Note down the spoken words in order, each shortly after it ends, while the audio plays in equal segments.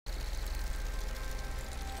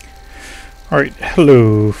Alright,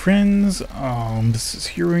 hello friends, this is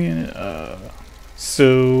Hurian.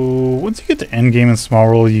 So once you get to endgame in Small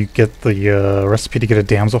World, you get the recipe to get a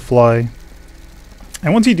Damselfly.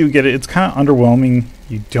 And once you do get it, it's kind of underwhelming.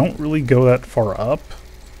 You don't really go that far up.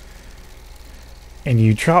 And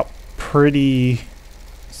you drop pretty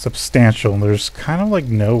substantial, and there's kind of like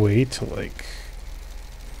no way to like,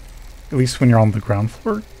 at least when you're on the ground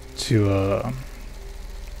floor, to,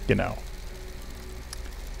 you know,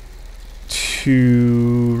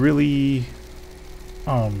 to really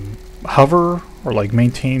hover or like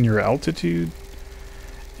maintain your altitude.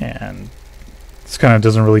 And this kind of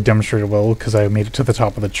doesn't really demonstrate it well because I made it to the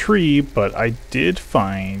top of the tree, but I did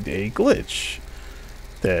find a glitch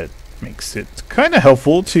that makes it kind of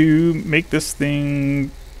helpful to make this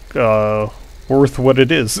thing worth what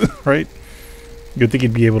it is, right? You'd think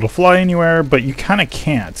you'd be able to fly anywhere, but you kind of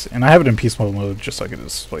can't. And I have it in peaceful mode just so I can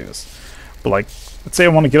display this. But like, let's say I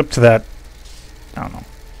want to get up to that, I don't know,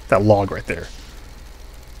 that log right there.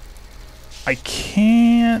 I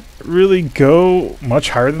can't really go much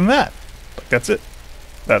higher than that. Like, that's it.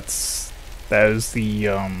 That is the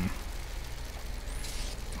I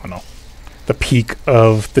don't know, the peak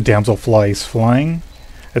of the Damselfly's flying.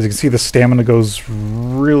 As you can see, the stamina goes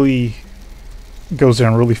down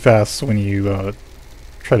really fast when you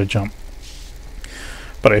try to jump.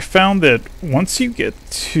 But I found that once you get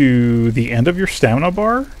to the end of your stamina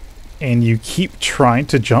bar and you keep trying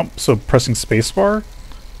to jump, so pressing spacebar,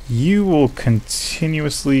 you will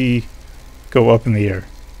continuously go up in the air.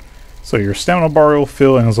 So your stamina bar will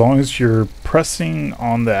fill, and as long as you're pressing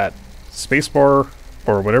on that spacebar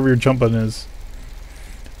or whatever your jump button is,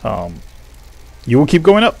 you will keep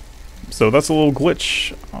going up. So that's a little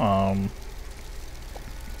glitch.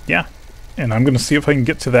 Yeah, and I'm gonna see if I can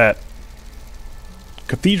get to that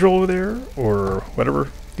cathedral over there, or whatever,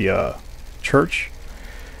 the church.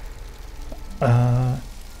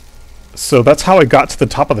 So that's how I got to the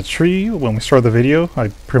top of the tree when we started the video. I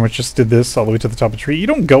pretty much just did this all the way to the top of the tree. You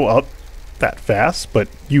don't go up that fast, but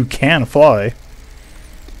you can fly.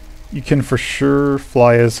 You can for sure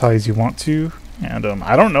fly as high as you want to. And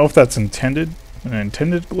I don't know if that's an intended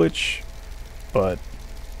glitch, but,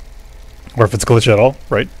 or if it's a glitch at all,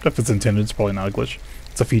 right? If it's intended, it's probably not a glitch.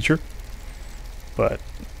 It's a feature. But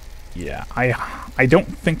yeah, I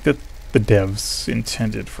don't think that the devs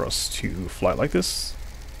intended for us to fly like this,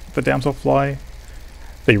 the Damselfly.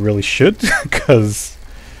 They really should, because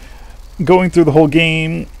going through the whole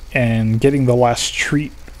game and getting the last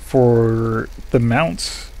treat for the mount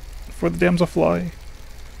for the Damselfly,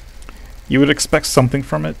 you would expect something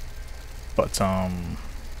from it. But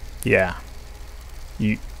yeah,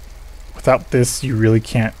 without this you really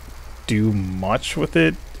can't do much with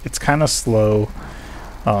it. It's kind of slow.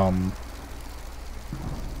 I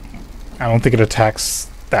don't think it attacks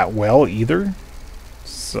that well either.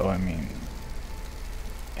 So, I mean,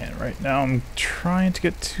 and right now I'm trying to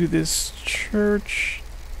get to this church.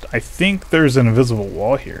 I think there's an invisible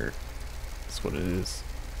wall here. That's what it is.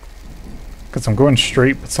 Because I'm going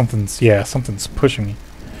straight, but something's pushing me.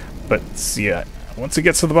 But, yeah, once it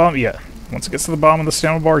gets to the bottom, once it gets to the bottom of the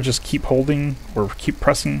stamina bar, just keep holding or keep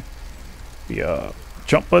pressing the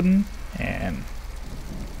jump button, and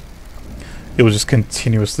it will just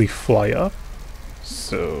continuously fly up.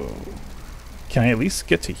 So, can I at least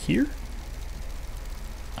get to here?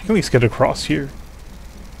 I can at least get across here.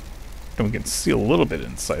 And we can see a little bit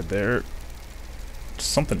inside there.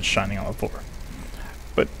 Something's shining on the floor.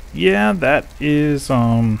 But yeah, that is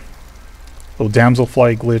little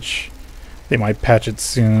Damselfly glitch. They might patch it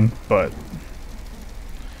soon, but,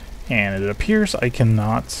 and it appears I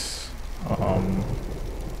cannot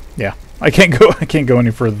yeah, I can't go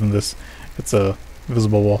any further than this. It's a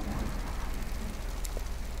visible wall.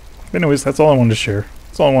 Anyways, that's all I wanted to share.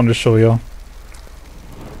 That's all I wanted to show y'all.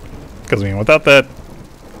 Because, I mean, without that,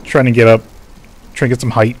 trying to get up, trying to get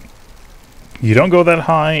some height, you don't go that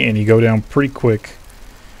high, and you go down pretty quick.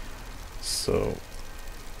 So,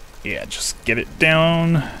 yeah, just get it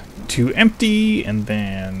down to empty, and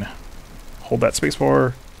then hold that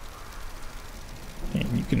spacebar,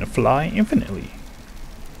 and you can fly infinitely.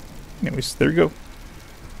 Anyways, there you go.